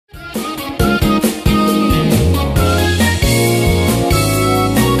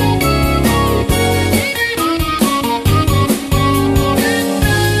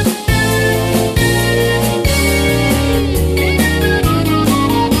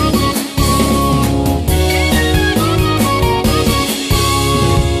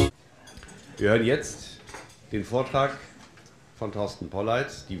hören jetzt den Vortrag von Thorsten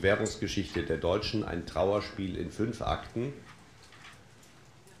Polleit, die Währungsgeschichte der Deutschen, ein Trauerspiel in 5 Akten.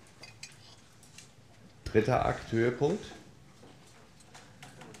 Dritter Akt, Höhepunkt.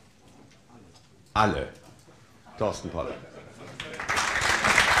 Alle. Thorsten Polleit.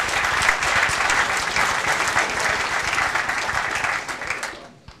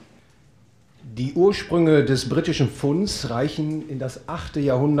 Die Ursprünge des britischen Pfunds reichen in das 8.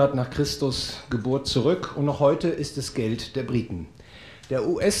 Jahrhundert nach Christus Geburt zurück und noch heute ist es Geld der Briten. Der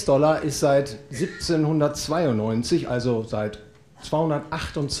US-Dollar ist seit 1792, also seit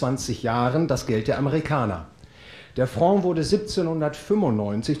 228 Jahren, das Geld der Amerikaner. Der Franc wurde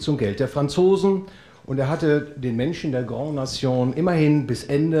 1795 zum Geld der Franzosen und er hatte den Menschen der Grande Nation immerhin bis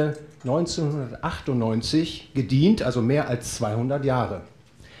Ende 1998 gedient, also mehr als 200 Jahre.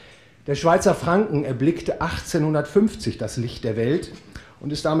 Der Schweizer Franken erblickte 1850 das Licht der Welt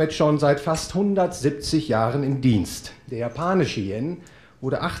und ist damit schon seit fast 170 Jahren im Dienst. Der japanische Yen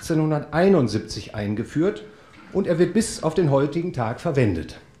wurde 1871 eingeführt und er wird bis auf den heutigen Tag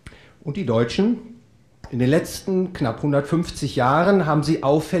verwendet. Und die Deutschen? In den letzten knapp 150 Jahren haben sie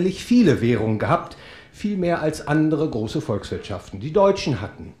auffällig viele Währungen gehabt, viel mehr als andere große Volkswirtschaften. Die Deutschen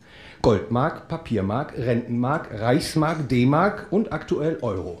hatten Goldmark, Papiermark, Rentenmark, Reichsmark, D-Mark und aktuell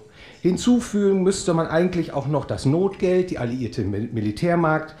Euro. Hinzufügen müsste man eigentlich auch noch das Notgeld, die alliierte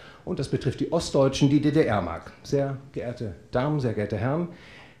Militärmark und das betrifft die Ostdeutschen, die DDR-Mark. Sehr geehrte Damen, sehr geehrte Herren,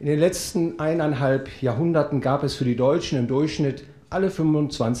 in den letzten 1,5 Jahrhunderten gab es für die Deutschen im Durchschnitt alle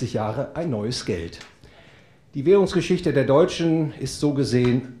 25 Jahre ein neues Geld. Die Währungsgeschichte der Deutschen ist so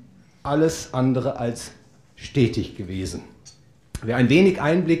gesehen alles andere als stetig gewesen. Wer ein wenig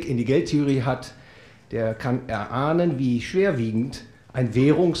Einblick in die Geldtheorie hat, der kann erahnen, wie schwerwiegend ein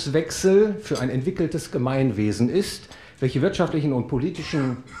Währungswechsel für ein entwickeltes Gemeinwesen ist, welche wirtschaftlichen und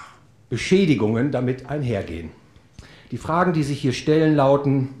politischen Beschädigungen damit einhergehen. Die Fragen, die sich hier stellen,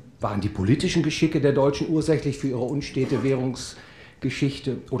 lauten: Waren die politischen Geschicke der Deutschen ursächlich für ihre unstete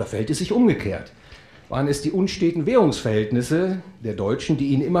Währungsgeschichte oder verhält es sich umgekehrt? Waren es die unsteten Währungsverhältnisse der Deutschen, die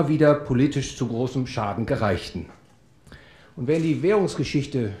ihnen immer wieder politisch zu großem Schaden gereichten? Und wer in die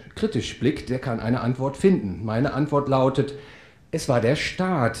Währungsgeschichte kritisch blickt, der kann eine Antwort finden. Meine Antwort lautet: Es war der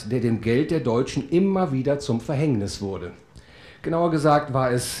Staat, der dem Geld der Deutschen immer wieder zum Verhängnis wurde. Genauer gesagt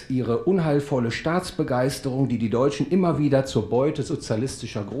war es ihre unheilvolle Staatsbegeisterung, die die Deutschen immer wieder zur Beute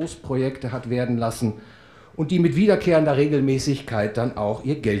sozialistischer Großprojekte hat werden lassen und die mit wiederkehrender Regelmäßigkeit dann auch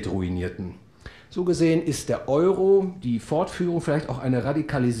ihr Geld ruinierten. So gesehen ist der Euro die Fortführung, vielleicht auch eine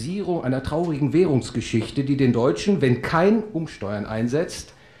Radikalisierung einer traurigen Währungsgeschichte, die den Deutschen, wenn kein Umsteuern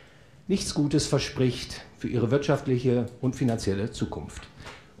einsetzt, nichts Gutes verspricht für ihre wirtschaftliche und finanzielle Zukunft.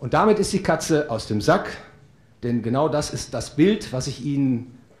 Und damit ist die Katze aus dem Sack, denn genau das ist das Bild, was ich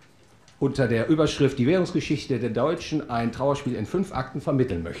Ihnen unter der Überschrift Die Währungsgeschichte der Deutschen, ein Trauerspiel in 5 Akten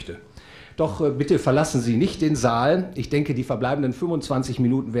vermitteln möchte. Doch bitte verlassen Sie nicht den Saal. Ich denke, die verbleibenden 25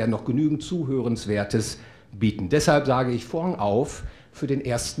 Minuten werden noch genügend Zuhörenswertes bieten. Deshalb sage ich Vorhang auf für den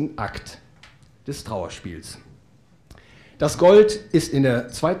ersten Akt des Trauerspiels. Das Gold ist in der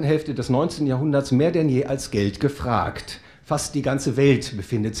zweiten Hälfte des 19. Jahrhunderts mehr denn je als Geld gefragt. Fast die ganze Welt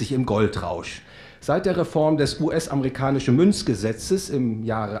befindet sich im Goldrausch. Seit der Reform des US-amerikanischen Münzgesetzes im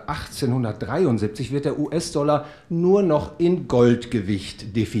Jahre 1873 wird der US-Dollar nur noch in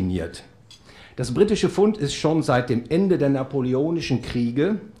Goldgewicht definiert. Das britische Pfund ist schon seit dem Ende der Napoleonischen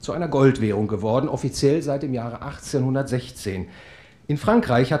Kriege zu einer Goldwährung geworden, offiziell seit dem Jahre 1816. In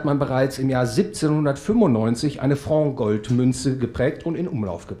Frankreich hat man bereits im Jahr 1795 eine Franc-Goldmünze geprägt und in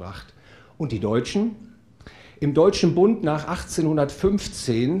Umlauf gebracht. Und die Deutschen? Im Deutschen Bund nach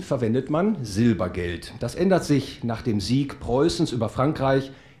 1815 verwendet man Silbergeld. Das ändert sich nach dem Sieg Preußens über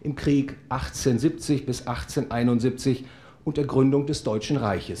Frankreich im Krieg 1870 bis 1871 und der Gründung des Deutschen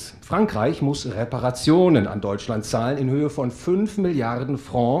Reiches. Frankreich muss Reparationen an Deutschland zahlen in Höhe von 5 Milliarden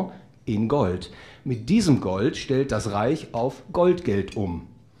Francs in Gold. Mit diesem Gold stellt das Reich auf Goldgeld um.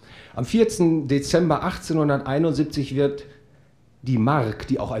 Am 4. Dezember 1871 wird die Mark,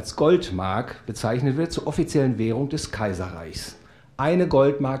 die auch als Goldmark bezeichnet wird, zur offiziellen Währung des Kaiserreichs. Eine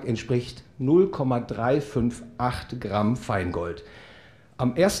Goldmark entspricht 0,358 Gramm Feingold.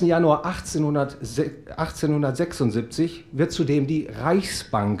 Am 1. Januar 1876 wird zudem die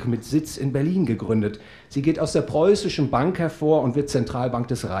Reichsbank mit Sitz in Berlin gegründet. Sie geht aus der preußischen Bank hervor und wird Zentralbank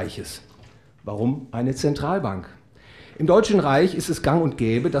des Reiches. Warum eine Zentralbank? Im Deutschen Reich ist es gang und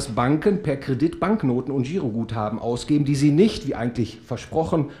gäbe, dass Banken per Kredit Banknoten und Giroguthaben ausgeben, die sie nicht, wie eigentlich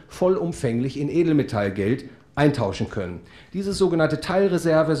versprochen, vollumfänglich in Edelmetallgeld eintauschen können. Dieses sogenannte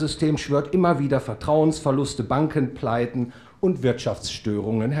Teilreservesystem schwört immer wieder Vertrauensverluste, Bankenpleiten und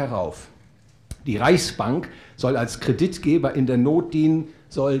Wirtschaftsstörungen herauf. Die Reichsbank soll als Kreditgeber in der Not dienen,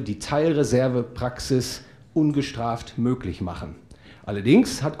 soll die Teilreservepraxis ungestraft möglich machen.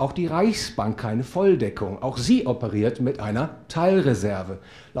 Allerdings hat auch die Reichsbank keine Volldeckung. Auch sie operiert mit einer Teilreserve.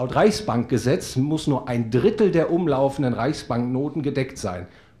 Laut Reichsbankgesetz muss nur ein Drittel der umlaufenden Reichsbanknoten gedeckt sein.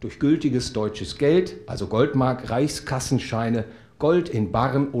 Durch gültiges deutsches Geld, also Goldmark, Reichskassenscheine, Gold in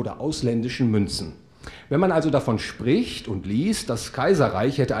Barren oder ausländischen Münzen. Wenn man also davon spricht und liest, das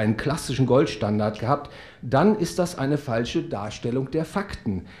Kaiserreich hätte einen klassischen Goldstandard gehabt, dann ist das eine falsche Darstellung der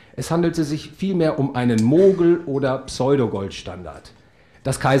Fakten. Es handelte sich vielmehr um einen Mogel- oder Pseudogoldstandard.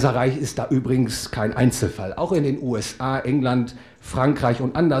 Das Kaiserreich ist da übrigens kein Einzelfall. Auch in den USA, England, Frankreich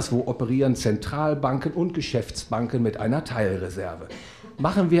und anderswo operieren Zentralbanken und Geschäftsbanken mit einer Teilreserve.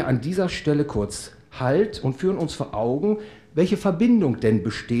 Machen wir an dieser Stelle kurz Halt und führen uns vor Augen, welche Verbindung denn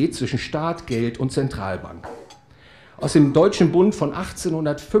besteht zwischen Staat, Geld und Zentralbank. Aus dem Deutschen Bund von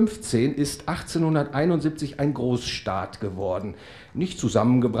 1815 ist 1871 ein Großstaat geworden. Nicht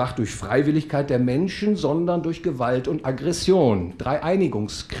zusammengebracht durch Freiwilligkeit der Menschen, sondern durch Gewalt und Aggression. 3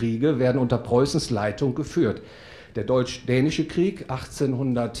 Einigungskriege werden unter Preußens Leitung geführt. Der Deutsch-Dänische Krieg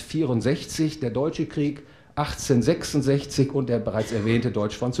 1864, der Deutsche Krieg 1866 und der bereits erwähnte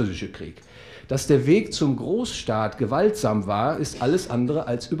Deutsch-Französische Krieg. Dass der Weg zum Großstaat gewaltsam war, ist alles andere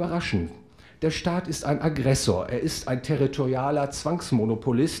als überraschend. Der Staat ist ein Aggressor, er ist ein territorialer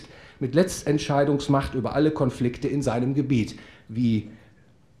Zwangsmonopolist mit Letztentscheidungsmacht über alle Konflikte in seinem Gebiet, wie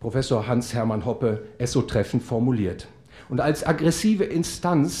Professor Hans-Hermann Hoppe es so treffend formuliert. Und als aggressive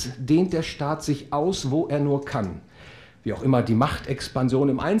Instanz dehnt der Staat sich aus, wo er nur kann. Wie auch immer die Machtexpansion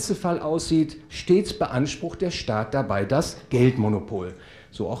im Einzelfall aussieht, stets beansprucht der Staat dabei das Geldmonopol.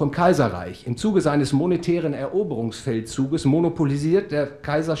 So auch im Kaiserreich. Im Zuge seines monetären Eroberungsfeldzuges monopolisiert der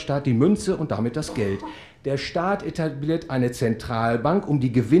Kaiserstaat die Münze und damit das Geld. Der Staat etabliert eine Zentralbank, um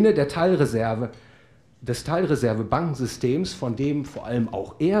die Gewinne der des Teilreservebankensystems, von dem vor allem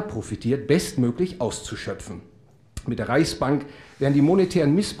auch er profitiert, bestmöglich auszuschöpfen. Mit der Reichsbank werden die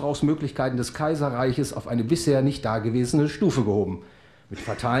monetären Missbrauchsmöglichkeiten des Kaiserreiches auf eine bisher nicht dagewesene Stufe gehoben. Mit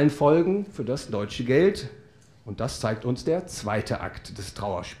fatalen Folgen für das deutsche Geld. Und das zeigt uns der zweite Akt des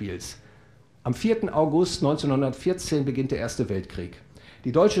Trauerspiels. Am 4. August 1914 beginnt der Erste Weltkrieg.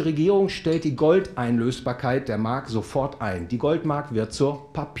 Die deutsche Regierung stellt die Goldeinlösbarkeit der Mark sofort ein. Die Goldmark wird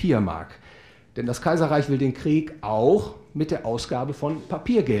zur Papiermark. Denn das Kaiserreich will den Krieg auch mit der Ausgabe von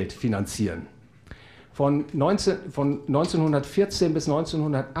Papiergeld finanzieren. Von 1914 bis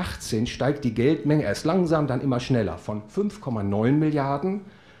 1918 steigt die Geldmenge erst langsam, dann immer schneller, von 5,9 Milliarden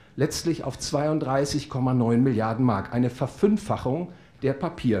letztlich auf 32,9 Milliarden Mark, eine Verfünffachung der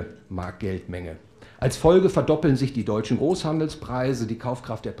Papiermarkgeldmenge. Als Folge verdoppeln sich die deutschen Großhandelspreise, die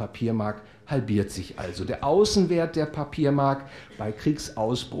Kaufkraft der Papiermark halbiert sich also. Der Außenwert der Papiermark bei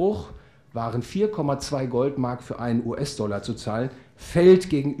Kriegsausbruch waren 4,2 Goldmark für einen US-Dollar zu zahlen, fällt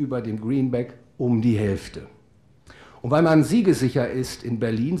gegenüber dem Greenback um die Hälfte. Und weil man siegessicher ist in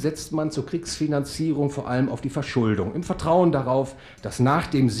Berlin, setzt man zur Kriegsfinanzierung vor allem auf die Verschuldung, im Vertrauen darauf, dass nach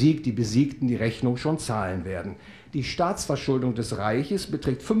dem Sieg die Besiegten die Rechnung schon zahlen werden. Die Staatsverschuldung des Reiches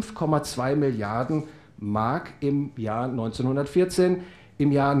beträgt 5,2 Milliarden Mark im Jahr 1914,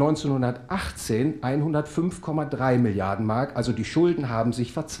 im Jahr 1918 105,3 Milliarden Mark, also die Schulden haben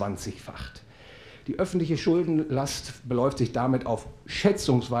sich verzwanzigfacht. Die öffentliche Schuldenlast beläuft sich damit auf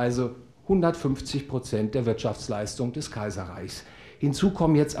schätzungsweise 150% der Wirtschaftsleistung des Kaiserreichs. Hinzu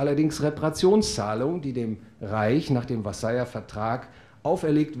kommen jetzt allerdings Reparationszahlungen, die dem Reich nach dem Versailler Vertrag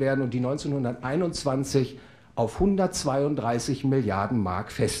auferlegt werden und die 1921 auf 132 Milliarden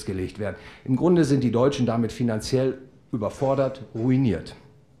Mark festgelegt werden. Im Grunde sind die Deutschen damit finanziell überfordert, ruiniert.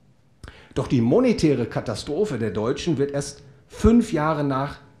 Doch die monetäre Katastrophe der Deutschen wird erst 5 Jahre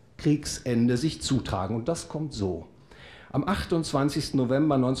nach Kriegsende sich zutragen und das kommt so. Am 28.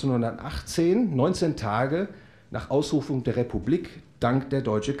 November 1918, 19 Tage nach Ausrufung der Republik, dankt der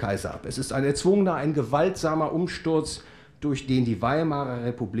deutsche Kaiser ab. Es ist ein erzwungener, ein gewaltsamer Umsturz, durch den die Weimarer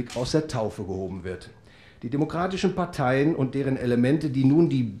Republik aus der Taufe gehoben wird. Die demokratischen Parteien und deren Elemente, die nun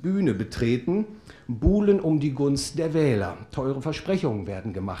die Bühne betreten, buhlen um die Gunst der Wähler. Teure Versprechungen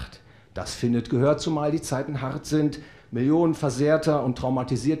werden gemacht. Das findet Gehör, zumal die Zeiten hart sind. Millionen versehrter und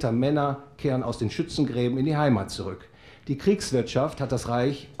traumatisierter Männer kehren aus den Schützengräben in die Heimat zurück. Die Kriegswirtschaft hat das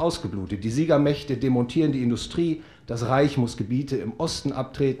Reich ausgeblutet. Die Siegermächte demontieren die Industrie. Das Reich muss Gebiete im Osten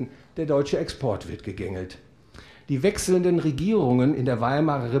abtreten. Der deutsche Export wird gegängelt. Die wechselnden Regierungen in der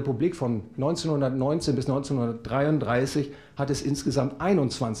Weimarer Republik von 1919 bis 1933 hat es insgesamt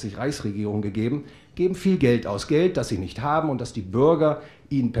 21 Reichsregierungen gegeben, geben viel Geld aus. Geld, das sie nicht haben und das die Bürger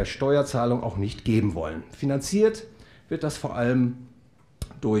ihnen per Steuerzahlung auch nicht geben wollen. Finanziert wird das vor allem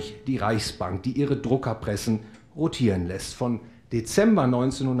durch die Reichsbank, die ihre Druckerpressen rotieren lässt. Von Dezember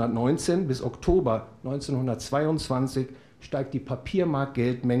 1919 bis Oktober 1922 steigt die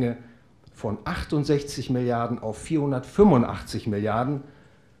Papiermark-Geldmenge von 68 Milliarden auf 485 Milliarden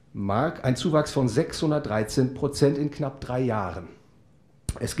Mark, ein Zuwachs von 613% in knapp 3 Jahren.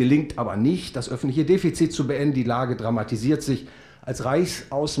 Es gelingt aber nicht, das öffentliche Defizit zu beenden. Die Lage dramatisiert sich, als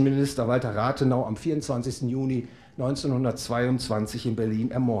Reichsaußenminister Walter Rathenau am 24. Juni 1922 in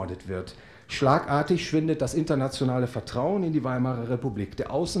Berlin ermordet wird. Schlagartig schwindet das internationale Vertrauen in die Weimarer Republik.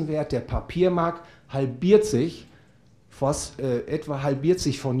 Der Außenwert der Papiermark halbiert sich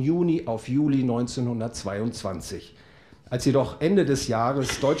von Juni auf Juli 1922. Als jedoch Ende des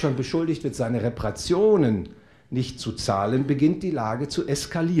Jahres Deutschland beschuldigt wird, seine Reparationen nicht zu zahlen, beginnt die Lage zu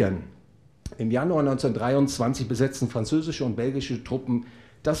eskalieren. Im Januar 1923 besetzen französische und belgische Truppen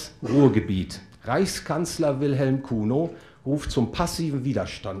das Ruhrgebiet. Reichskanzler Wilhelm Kuno ruft zum passiven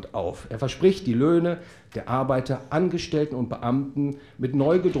Widerstand auf. Er verspricht, die Löhne der Arbeiter, Angestellten und Beamten mit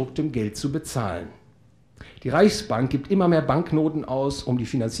neu gedrucktem Geld zu bezahlen. Die Reichsbank gibt immer mehr Banknoten aus, um die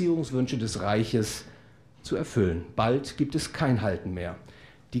Finanzierungswünsche des Reiches zu erfüllen. Bald gibt es kein Halten mehr.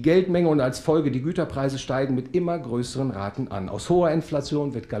 Die Geldmenge und als Folge die Güterpreise steigen mit immer größeren Raten an. Aus hoher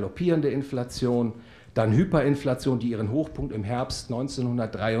Inflation wird galoppierende Inflation, dann Hyperinflation, die ihren Hochpunkt im Herbst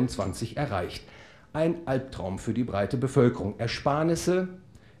 1923 erreicht. Ein Albtraum für die breite Bevölkerung. Ersparnisse,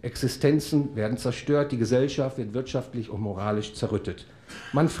 Existenzen werden zerstört, die Gesellschaft wird wirtschaftlich und moralisch zerrüttet.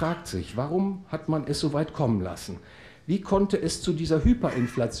 Man fragt sich, warum hat man es so weit kommen lassen? Wie konnte es zu dieser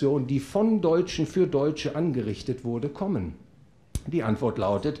Hyperinflation, die von Deutschen für Deutsche angerichtet wurde, kommen? Die Antwort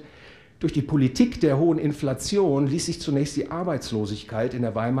lautet, durch die Politik der hohen Inflation ließ sich zunächst die Arbeitslosigkeit in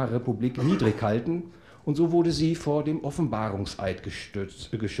der Weimarer Republik niedrig halten und so wurde sie vor dem Offenbarungseid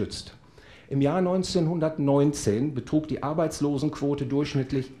geschützt. Im Jahr 1919 betrug die Arbeitslosenquote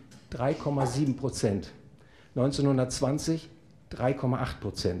durchschnittlich 3,7%, 1920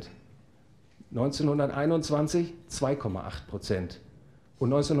 3,8%, 1921 2,8%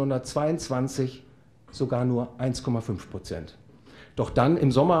 und 1922 sogar nur 1,5%. Doch dann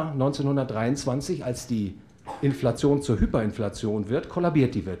im Sommer 1923, als die Inflation zur Hyperinflation wird,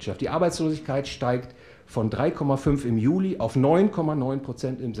 kollabiert die Wirtschaft. Die Arbeitslosigkeit steigt von 3,5 im Juli auf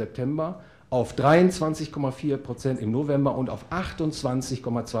 9,9% im September, auf 23,4% im November und auf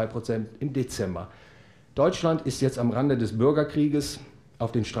 28,2% im Dezember. Deutschland ist jetzt am Rande des Bürgerkrieges,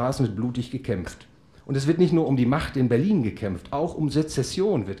 auf den Straßen wird blutig gekämpft. Und es wird nicht nur um die Macht in Berlin gekämpft, auch um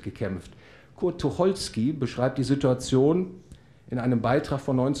Sezession wird gekämpft. Kurt Tucholsky beschreibt die Situation in einem Beitrag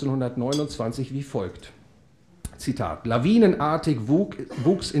von 1929 wie folgt. Zitat: Lawinenartig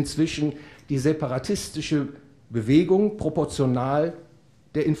wuchs inzwischen die separatistische Bewegung proportional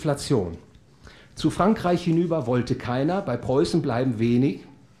der Inflation. Zu Frankreich hinüber wollte keiner, bei Preußen bleiben wenig.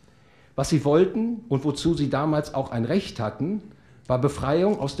 Was sie wollten und wozu sie damals auch ein Recht hatten, war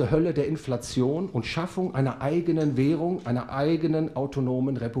Befreiung aus der Hölle der Inflation und Schaffung einer eigenen Währung, einer eigenen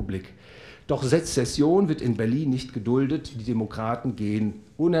autonomen Republik. Doch Sezession wird in Berlin nicht geduldet. Die Demokraten gehen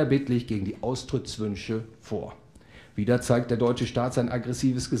unerbittlich gegen die Austrittswünsche vor. Wieder zeigt der deutsche Staat sein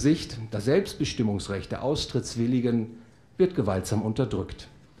aggressives Gesicht. Das Selbstbestimmungsrecht der Austrittswilligen wird gewaltsam unterdrückt.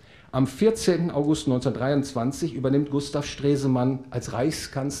 Am 14. August 1923 übernimmt Gustav Stresemann als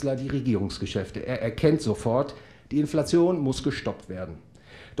Reichskanzler die Regierungsgeschäfte. Er erkennt sofort, die Inflation muss gestoppt werden.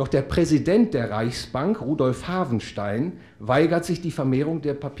 Doch der Präsident der Reichsbank, Rudolf Havenstein, weigert sich, die Vermehrung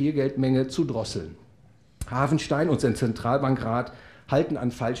der Papiergeldmenge zu drosseln. Havenstein und sein Zentralbankrat halten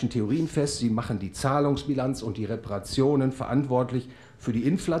an falschen Theorien fest. Sie machen die Zahlungsbilanz und die Reparationen verantwortlich für die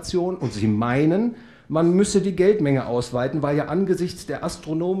Inflation und sie meinen, man müsse die Geldmenge ausweiten, weil ja angesichts der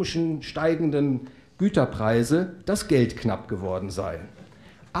astronomischen steigenden Güterpreise das Geld knapp geworden sei.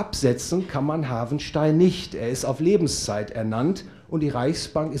 Absetzen kann man Havenstein nicht. Er ist auf Lebenszeit ernannt und die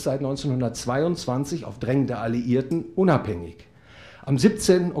Reichsbank ist seit 1922 auf Drängen der Alliierten unabhängig. Am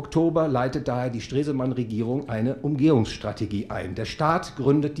 17. Oktober leitet daher die Stresemann-Regierung eine Umgehungsstrategie ein. Der Staat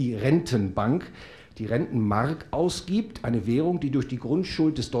gründet die Rentenbank, die Rentenmark ausgibt, eine Währung, die durch die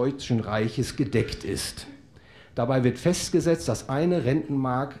Grundschuld des Deutschen Reiches gedeckt ist. Dabei wird festgesetzt, dass eine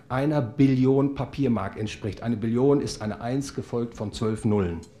Rentenmark einer Billion Papiermark entspricht. Eine Billion ist eine 1 gefolgt von 12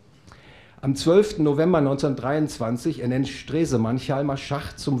 Nullen. Am 12. November 1923 ernennt Stresemann Hjalmar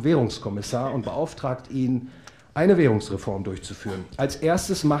Schacht zum Währungskommissar und beauftragt ihn, eine Währungsreform durchzuführen. Als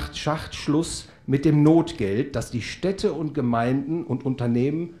erstes macht Schacht Schluss mit dem Notgeld, das die Städte und Gemeinden und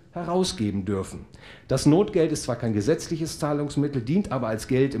Unternehmen herausgeben dürfen. Das Notgeld ist zwar kein gesetzliches Zahlungsmittel, dient aber als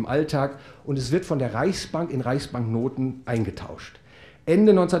Geld im Alltag und es wird von der Reichsbank in Reichsbanknoten eingetauscht.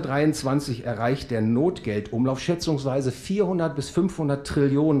 Ende 1923 erreicht der Notgeldumlauf schätzungsweise 400 bis 500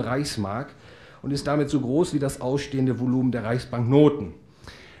 Trillionen Reichsmark und ist damit so groß wie das ausstehende Volumen der Reichsbanknoten.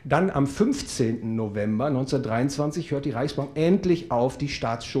 Dann am 15. November 1923 hört die Reichsbank endlich auf, die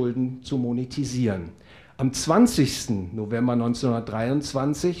Staatsschulden zu monetisieren. Am 20. November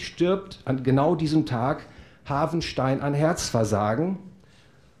 1923 stirbt an genau diesem Tag Havenstein an Herzversagen.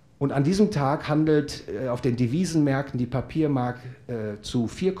 Und an diesem Tag handelt auf den Devisenmärkten die Papiermark zu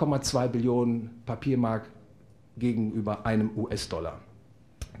 4,2 Billionen Papiermark gegenüber einem US-Dollar.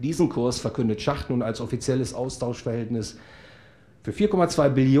 Diesen Kurs verkündet Schacht nun als offizielles Austauschverhältnis. Für 4,2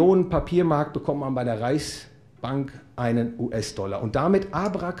 Billionen Papiermark bekommt man bei der Reichsbank einen US-Dollar. Und damit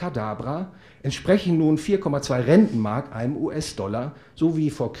abracadabra entsprechen nun 4,2 Rentenmark einem US-Dollar, so wie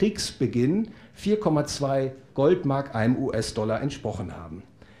vor Kriegsbeginn 4,2 Goldmark einem US-Dollar entsprochen haben.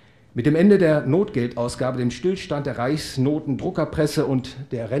 Mit dem Ende der Notgeldausgabe, dem Stillstand der Reichsnotendruckerpresse und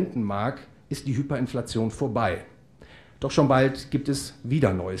der Rentenmark ist die Hyperinflation vorbei. Doch schon bald gibt es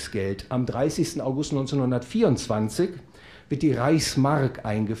wieder neues Geld. Am 30. August 1924 wird die Reichsmark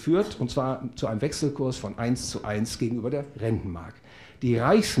eingeführt, und zwar zu einem Wechselkurs von 1:1 gegenüber der Rentenmark. Die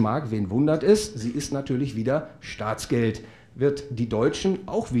Reichsmark, wen wundert es, sie ist natürlich wieder Staatsgeld, wird die Deutschen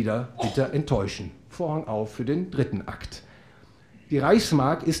auch wieder bitter enttäuschen. Vorhang auf für den dritten Akt. Die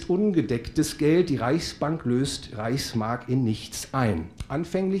Reichsmark ist ungedecktes Geld, die Reichsbank löst Reichsmark in nichts ein.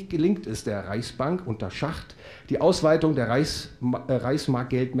 Anfänglich gelingt es der Reichsbank unter Schacht, die Ausweitung der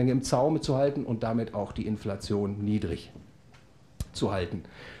Reichsmark-Geldmenge im Zaume zu halten und damit auch die Inflation niedrig zu halten.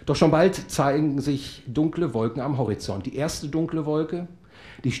 Doch schon bald zeigen sich dunkle Wolken am Horizont. Die erste dunkle Wolke: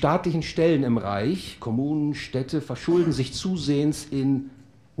 die staatlichen Stellen im Reich, Kommunen, Städte, verschulden sich zusehends in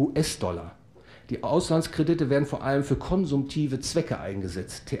US-Dollar. Die Auslandskredite werden vor allem für konsumtive Zwecke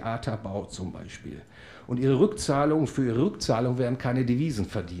eingesetzt, Theaterbau zum Beispiel. Und für ihre Rückzahlung werden keine Devisen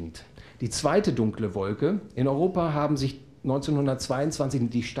verdient. Die zweite dunkle Wolke: in Europa haben sich 1922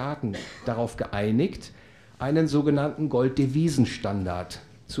 die Staaten darauf geeinigt, einen sogenannten Golddevisenstandard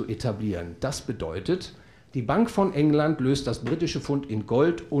zu etablieren. Das bedeutet, die Bank von England löst das britische Pfund in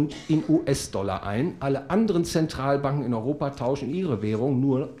Gold und in US-Dollar ein. Alle anderen Zentralbanken in Europa tauschen ihre Währung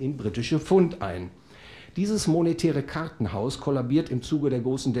nur in britische Pfund ein. Dieses monetäre Kartenhaus kollabiert im Zuge der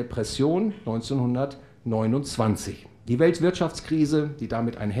großen Depression 1929. Die Weltwirtschaftskrise, die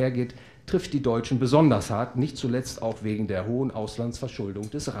damit einhergeht, trifft die Deutschen besonders hart, nicht zuletzt auch wegen der hohen Auslandsverschuldung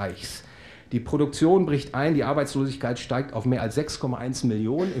des Reichs. Die Produktion bricht ein, die Arbeitslosigkeit steigt auf mehr als 6,1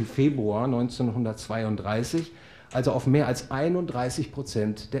 Millionen im Februar 1932, also auf mehr als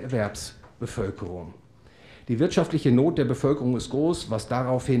 31% der Erwerbsbevölkerung. Die wirtschaftliche Not der Bevölkerung ist groß, was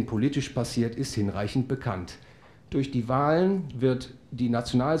daraufhin politisch passiert, ist hinreichend bekannt. Durch die Wahlen wird die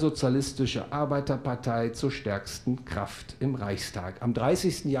Nationalsozialistische Arbeiterpartei zur stärksten Kraft im Reichstag. Am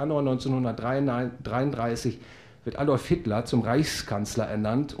 30. Januar 1933 wird Adolf Hitler zum Reichskanzler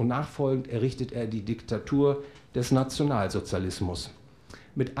ernannt und nachfolgend errichtet er die Diktatur des Nationalsozialismus.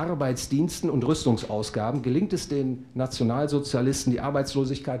 Mit Arbeitsdiensten und Rüstungsausgaben gelingt es den Nationalsozialisten, die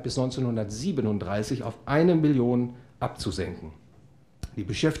Arbeitslosigkeit bis 1937 auf 1 Million abzusenken. Die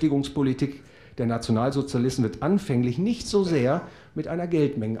Beschäftigungspolitik der Nationalsozialisten wird anfänglich nicht so sehr mit einer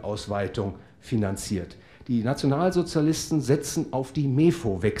Geldmengenausweitung finanziert. Die Nationalsozialisten setzen auf die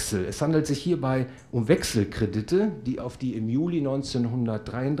MEFO-Wechsel. Es handelt sich hierbei um Wechselkredite, die auf die im Juli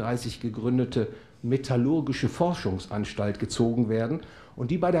 1933 gegründete Metallurgische Forschungsanstalt gezogen werden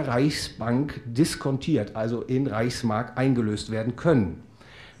und die bei der Reichsbank diskontiert, also in Reichsmark, eingelöst werden können.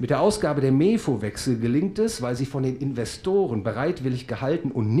 Mit der Ausgabe der MEFO-Wechsel gelingt es, weil sie von den Investoren bereitwillig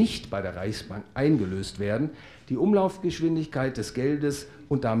gehalten und nicht bei der Reichsbank eingelöst werden, die Umlaufgeschwindigkeit des Geldes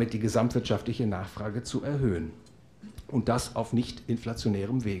und damit die gesamtwirtschaftliche Nachfrage zu erhöhen. Und das auf nicht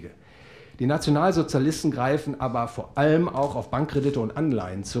inflationärem Wege. Die Nationalsozialisten greifen aber vor allem auch auf Bankkredite und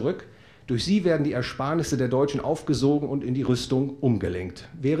Anleihen zurück. Durch sie werden die Ersparnisse der Deutschen aufgesogen und in die Rüstung umgelenkt.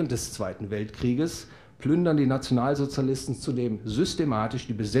 Während des Zweiten Weltkrieges plündern die Nationalsozialisten zudem systematisch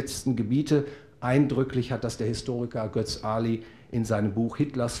die besetzten Gebiete. Eindrücklich hat das der Historiker Götz Ali in seinem Buch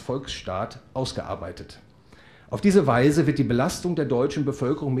Hitlers Volksstaat ausgearbeitet. Auf diese Weise wird die Belastung der deutschen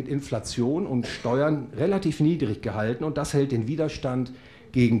Bevölkerung mit Inflation und Steuern relativ niedrig gehalten und das hält den Widerstand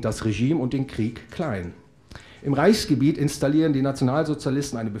gegen das Regime und den Krieg klein. Im Reichsgebiet installieren die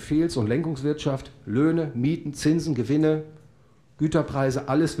Nationalsozialisten eine Befehls- und Lenkungswirtschaft. Löhne, Mieten, Zinsen, Gewinne, Güterpreise,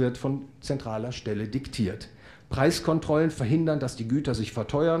 alles wird von zentraler Stelle diktiert. Preiskontrollen verhindern, dass die Güter sich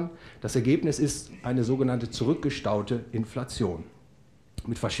verteuern. Das Ergebnis ist eine sogenannte zurückgestaute Inflation.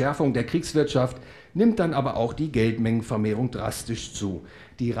 Mit Verschärfung der Kriegswirtschaft nimmt dann aber auch die Geldmengenvermehrung drastisch zu.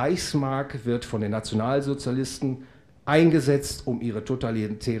 Die Reichsmark wird von den Nationalsozialisten eingesetzt, um ihre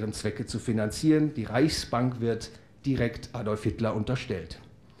totalitären Zwecke zu finanzieren. Die Reichsbank wird direkt Adolf Hitler unterstellt.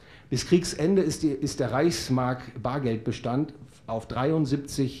 Bis Kriegsende ist der Reichsmark-Bargeldbestand auf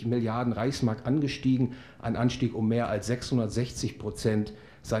 73 Milliarden Reichsmark angestiegen, ein Anstieg um mehr als 660%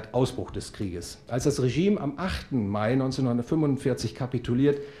 seit Ausbruch des Krieges. Als das Regime am 8. Mai 1945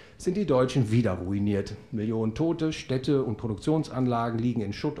 kapituliert, sind die Deutschen wieder ruiniert. Millionen Tote, Städte und Produktionsanlagen liegen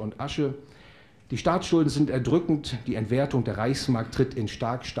in Schutt und Asche. Die Staatsschulden sind erdrückend, die Entwertung der Reichsmark tritt in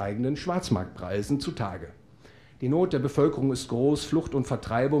stark steigenden Schwarzmarktpreisen zutage. Die Not der Bevölkerung ist groß, Flucht und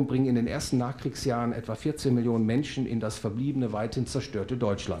Vertreibung bringen in den ersten Nachkriegsjahren etwa 14 Millionen Menschen in das verbliebene, weithin zerstörte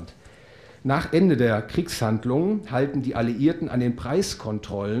Deutschland. Nach Ende der Kriegshandlungen halten die Alliierten an den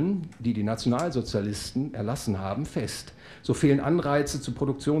Preiskontrollen, die die Nationalsozialisten erlassen haben, fest. So fehlen Anreize zur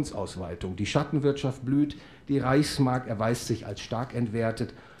Produktionsausweitung. Die Schattenwirtschaft blüht, die Reichsmark erweist sich als stark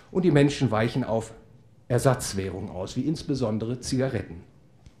entwertet und die Menschen weichen auf Ersatzwährungen aus, wie insbesondere Zigaretten.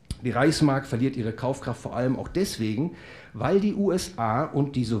 Die Reichsmark verliert ihre Kaufkraft vor allem auch deswegen, weil die USA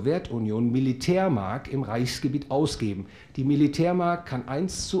und die Sowjetunion Militärmark im Reichsgebiet ausgeben. Die Militärmark kann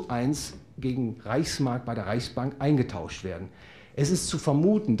 1:1 gegen Reichsmark bei der Reichsbank eingetauscht werden. Es ist zu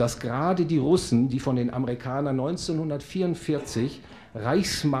vermuten, dass gerade die Russen, die von den Amerikanern 1944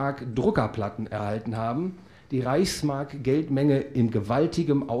 Reichsmark-Druckerplatten erhalten haben, die Reichsmark-Geldmenge in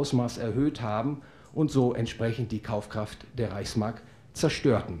gewaltigem Ausmaß erhöht haben und so entsprechend die Kaufkraft der Reichsmark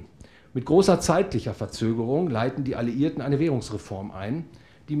zerstörten. Mit großer zeitlicher Verzögerung leiten die Alliierten eine Währungsreform ein,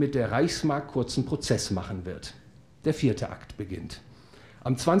 die mit der Reichsmark kurzen Prozess machen wird. Der 4. Akt beginnt.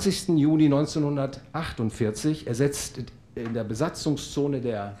 Am 20. Juni 1948 ersetzt in der Besatzungszone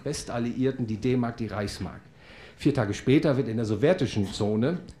der Westalliierten die D-Mark die Reichsmark. 4 Tage später wird in der sowjetischen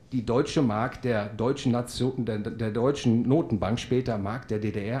Zone die deutsche Mark der deutschen Notenbank, später Mark der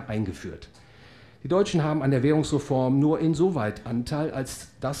DDR, eingeführt. Die Deutschen haben an der Währungsreform nur insoweit Anteil, als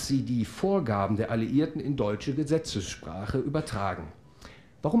dass sie die Vorgaben der Alliierten in deutsche Gesetzessprache übertragen.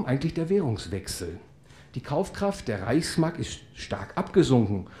 Warum eigentlich der Währungswechsel? Die Kaufkraft der Reichsmark ist stark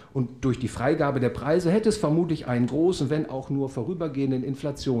abgesunken und durch die Freigabe der Preise hätte es vermutlich einen großen, wenn auch nur vorübergehenden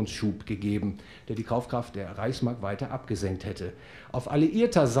Inflationsschub gegeben, der die Kaufkraft der Reichsmark weiter abgesenkt hätte. Auf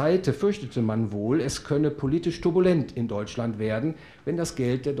alliierter Seite fürchtete man wohl, es könne politisch turbulent in Deutschland werden, wenn das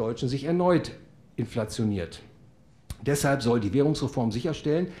Geld der Deutschen sich erneut inflationiert. Deshalb soll die Währungsreform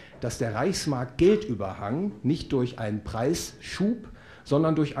sicherstellen, dass der Reichsmark-Geldüberhang nicht durch einen Preisschub,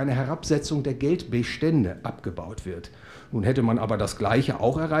 sondern durch eine Herabsetzung der Geldbestände abgebaut wird. Nun hätte man aber das Gleiche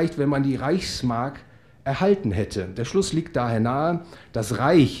auch erreicht, wenn man die Reichsmark erhalten hätte. Der Schluss liegt daher nahe, das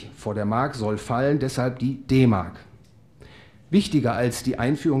Reich vor der Mark soll fallen, deshalb die D-Mark. Wichtiger als die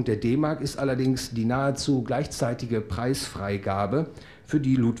Einführung der D-Mark ist allerdings die nahezu gleichzeitige Preisfreigabe, für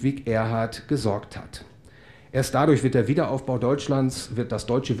die Ludwig Erhard gesorgt hat. Erst dadurch wird der Wiederaufbau Deutschlands, wird das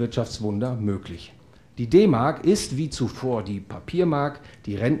deutsche Wirtschaftswunder möglich. Die D-Mark ist wie zuvor die Papiermark,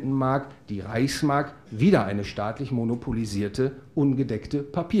 die Rentenmark, die Reichsmark wieder eine staatlich monopolisierte, ungedeckte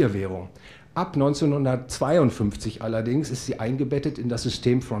Papierwährung. Ab 1952 allerdings ist sie eingebettet in das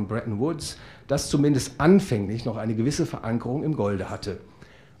System von Bretton Woods, das zumindest anfänglich noch eine gewisse Verankerung im Golde hatte.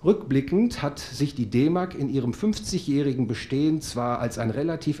 Rückblickend hat sich die D-Mark in ihrem 50-jährigen Bestehen zwar als ein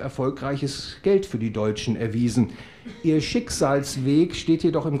relativ erfolgreiches Geld für die Deutschen erwiesen. Ihr Schicksalsweg steht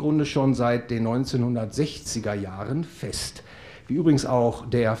jedoch im Grunde schon seit den 1960er Jahren fest, wie übrigens auch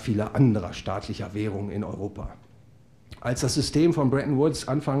der vieler anderer staatlicher Währungen in Europa. Als das System von Bretton Woods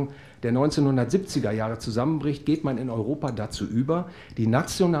Anfang der 1970er Jahre zusammenbricht, geht man in Europa dazu über, die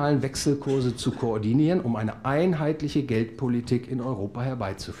nationalen Wechselkurse zu koordinieren, um eine einheitliche Geldpolitik in Europa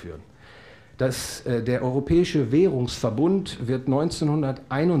herbeizuführen. Der Europäische Währungsverbund wird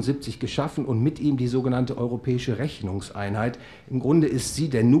 1971 geschaffen und mit ihm die sogenannte Europäische Rechnungseinheit. Im Grunde ist sie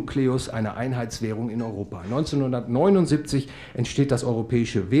der Nukleus einer Einheitswährung in Europa. 1979 entsteht das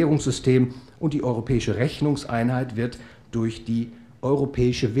Europäische Währungssystem und die Europäische Rechnungseinheit wird durch die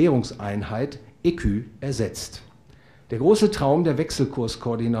Europäische Währungseinheit ECU ersetzt. Der große Traum der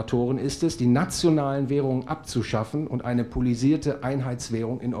Wechselkurskoordinatoren ist es, die nationalen Währungen abzuschaffen und eine pulisierte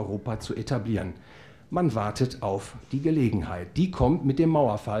Einheitswährung in Europa zu etablieren. Man wartet auf die Gelegenheit. Die kommt mit dem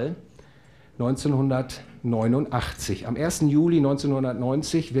Mauerfall 1989. Am 1. Juli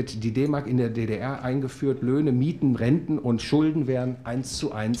 1990 wird die D-Mark in der DDR eingeführt. Löhne, Mieten, Renten und Schulden werden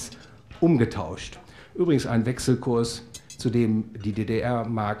 1:1 umgetauscht. Übrigens ein Wechselkurs, zu dem die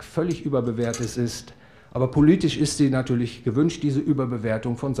DDR-Mark völlig überbewertet ist. Aber politisch ist sie natürlich gewünscht, diese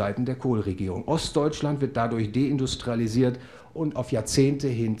Überbewertung von Seiten der Kohl-Regierung. Ostdeutschland wird dadurch deindustrialisiert und auf Jahrzehnte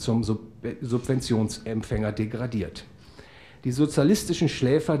hin zum Subventionsempfänger degradiert. Die sozialistischen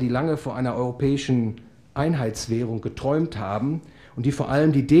Schläfer, die lange vor einer europäischen Einheitswährung geträumt haben und die vor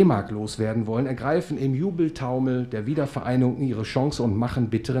allem die D-Mark loswerden wollen, ergreifen im Jubeltaumel der Wiedervereinigung ihre Chance und machen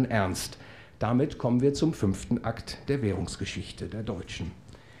bitteren Ernst. Damit kommen wir zum 5. Akt der Währungsgeschichte der Deutschen.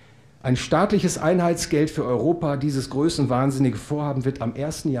 Ein staatliches Einheitsgeld für Europa, dieses größenwahnsinnige Vorhaben, wird am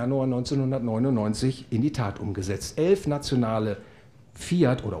 1. Januar 1999 in die Tat umgesetzt. 11 nationale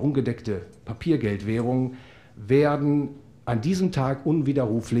Fiat- oder ungedeckte Papiergeldwährungen werden an diesem Tag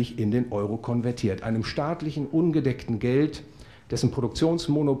unwiderruflich in den Euro konvertiert, einem staatlichen, ungedeckten Geld, dessen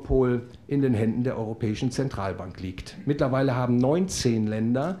Produktionsmonopol in den Händen der Europäischen Zentralbank liegt. Mittlerweile haben 19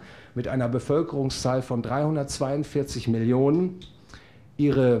 Länder mit einer Bevölkerungszahl von 342 Millionen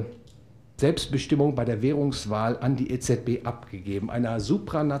ihre Selbstbestimmung bei der Währungswahl an die EZB abgegeben, einer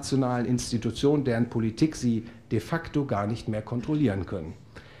supranationalen Institution, deren Politik sie de facto gar nicht mehr kontrollieren können.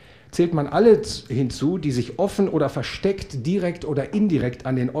 Zählt man alle hinzu, die sich offen oder versteckt, direkt oder indirekt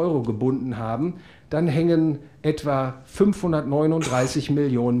an den Euro gebunden haben, dann hängen etwa 539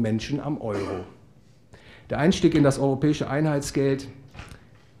 Millionen Menschen am Euro. Der Einstieg in das europäische Einheitsgeld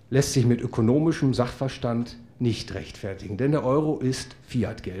lässt sich mit ökonomischem Sachverstand nicht rechtfertigen, denn der Euro ist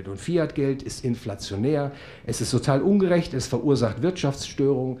Fiatgeld und Fiatgeld ist inflationär, es ist sozial ungerecht, es verursacht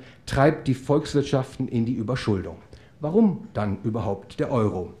Wirtschaftsstörungen, treibt die Volkswirtschaften in die Überschuldung. Warum dann überhaupt der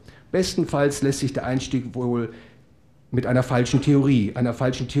Euro? Bestenfalls lässt sich der Einstieg wohl mit einer falschen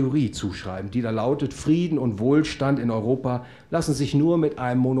Theorie zuschreiben, die da lautet, Frieden und Wohlstand in Europa lassen sich nur mit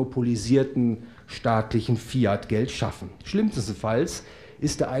einem monopolisierten staatlichen Fiatgeld schaffen. Schlimmstenfalls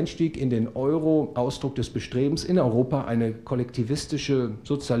ist der Einstieg in den Euro Ausdruck des Bestrebens, in Europa eine kollektivistische,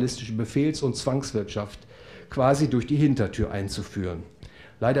 sozialistische Befehls- und Zwangswirtschaft quasi durch die Hintertür einzuführen.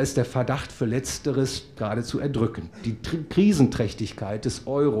 Leider ist der Verdacht für Letzteres geradezu erdrückend. Die Krisenträchtigkeit des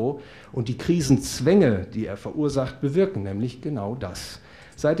Euro und die Krisenzwänge, die er verursacht, bewirken nämlich genau das.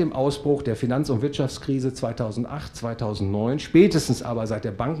 Seit dem Ausbruch der Finanz- und Wirtschaftskrise 2008, 2009, spätestens aber seit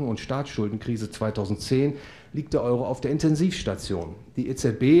der Banken- und Staatsschuldenkrise 2010, liegt der Euro auf der Intensivstation. Die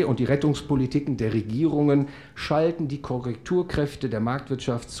EZB und die Rettungspolitiken der Regierungen schalten die Korrekturkräfte der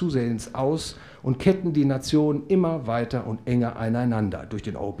Marktwirtschaft zusehends aus und ketten die Nationen immer weiter und enger aneinander durch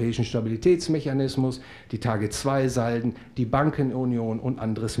den europäischen Stabilitätsmechanismus, die Tage-2-Salden, die Bankenunion und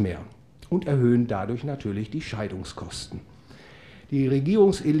anderes mehr und erhöhen dadurch natürlich die Scheidungskosten. Die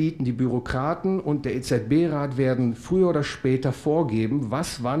Regierungseliten, die Bürokraten und der EZB-Rat werden früher oder später vorgeben,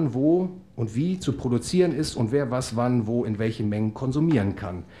 was, wann, wo und wie zu produzieren ist und wer was, wann, wo, in welchen Mengen konsumieren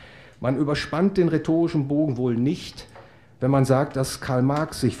kann. Man überspannt den rhetorischen Bogen wohl nicht, wenn man sagt, dass Karl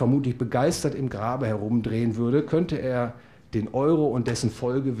Marx sich vermutlich begeistert im Grabe herumdrehen würde, könnte er den Euro und dessen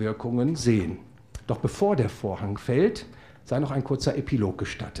Folgewirkungen sehen. Doch bevor der Vorhang fällt, sei noch ein kurzer Epilog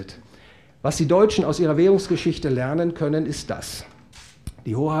gestattet. Was die Deutschen aus ihrer Währungsgeschichte lernen können, ist das: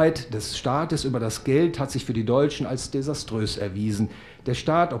 Die Hoheit des Staates über das Geld hat sich für die Deutschen als desaströs erwiesen. Der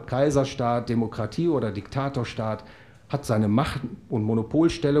Staat, ob Kaiserstaat, Demokratie oder Diktatorstaat, hat seine Macht- und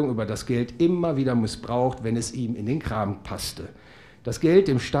Monopolstellung über das Geld immer wieder missbraucht, wenn es ihm in den Kram passte. Das Geld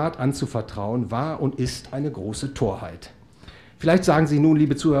dem Staat anzuvertrauen war und ist eine große Torheit. Vielleicht sagen Sie nun,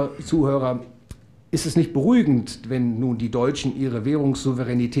 liebe Zuhörer, ist es nicht beruhigend, wenn nun die Deutschen ihre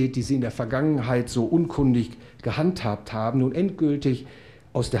Währungssouveränität, die sie in der Vergangenheit so unkundig gehandhabt haben, nun endgültig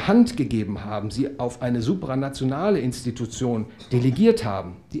aus der Hand gegeben haben, sie auf eine supranationale Institution delegiert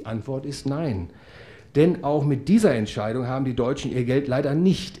haben? Die Antwort ist nein. Denn auch mit dieser Entscheidung haben die Deutschen ihr Geld leider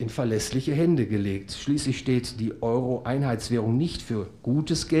nicht in verlässliche Hände gelegt. Schließlich steht die Euro-Einheitswährung nicht für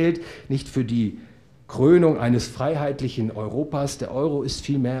gutes Geld, nicht für die Krönung eines freiheitlichen Europas. Der Euro ist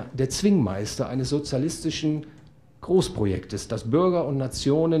vielmehr der Zwingmeister eines sozialistischen Großprojektes, das Bürger und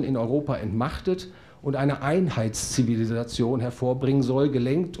Nationen in Europa entmachtet und eine Einheitszivilisation hervorbringen soll,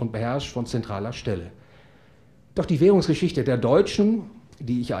 gelenkt und beherrscht von zentraler Stelle. Doch die Währungsgeschichte der Deutschen,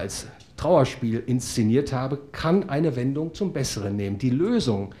 die ich als Trauerspiel inszeniert habe, kann eine Wendung zum Besseren nehmen. Die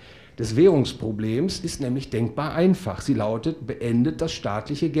Lösung des Währungsproblems ist nämlich denkbar einfach. Sie lautet: beendet das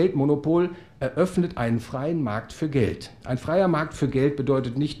staatliche Geldmonopol, eröffnet einen freien Markt für Geld. Ein freier Markt für Geld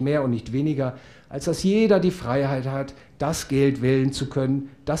bedeutet nicht mehr und nicht weniger, als dass jeder die Freiheit hat, das Geld wählen zu können,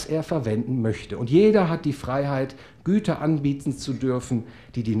 das er verwenden möchte. Und jeder hat die Freiheit, Güter anbieten zu dürfen,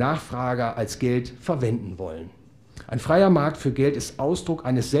 die die Nachfrager als Geld verwenden wollen. Ein freier Markt für Geld ist Ausdruck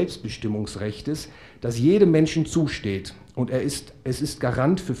eines Selbstbestimmungsrechtes, das jedem Menschen zusteht. Und es ist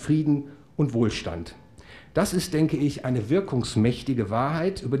Garant für Frieden und Wohlstand. Das ist, denke ich, eine wirkungsmächtige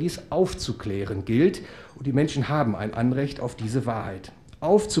Wahrheit, über die es aufzuklären gilt. Und die Menschen haben ein Anrecht auf diese Wahrheit.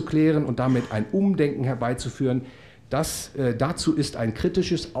 Aufzuklären und damit ein Umdenken herbeizuführen, dazu ist ein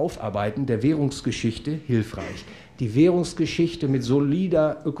kritisches Aufarbeiten der Währungsgeschichte hilfreich. Die Währungsgeschichte mit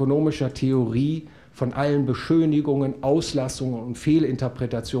solider ökonomischer Theorie von allen Beschönigungen, Auslassungen und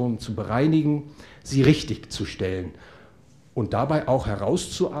Fehlinterpretationen zu bereinigen, sie richtig zu stellen und dabei auch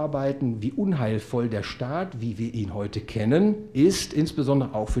herauszuarbeiten, wie unheilvoll der Staat, wie wir ihn heute kennen, ist,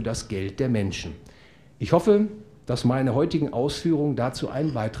 insbesondere auch für das Geld der Menschen. Ich hoffe, dass meine heutigen Ausführungen dazu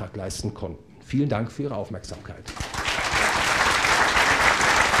einen Beitrag leisten konnten. Vielen Dank für Ihre Aufmerksamkeit.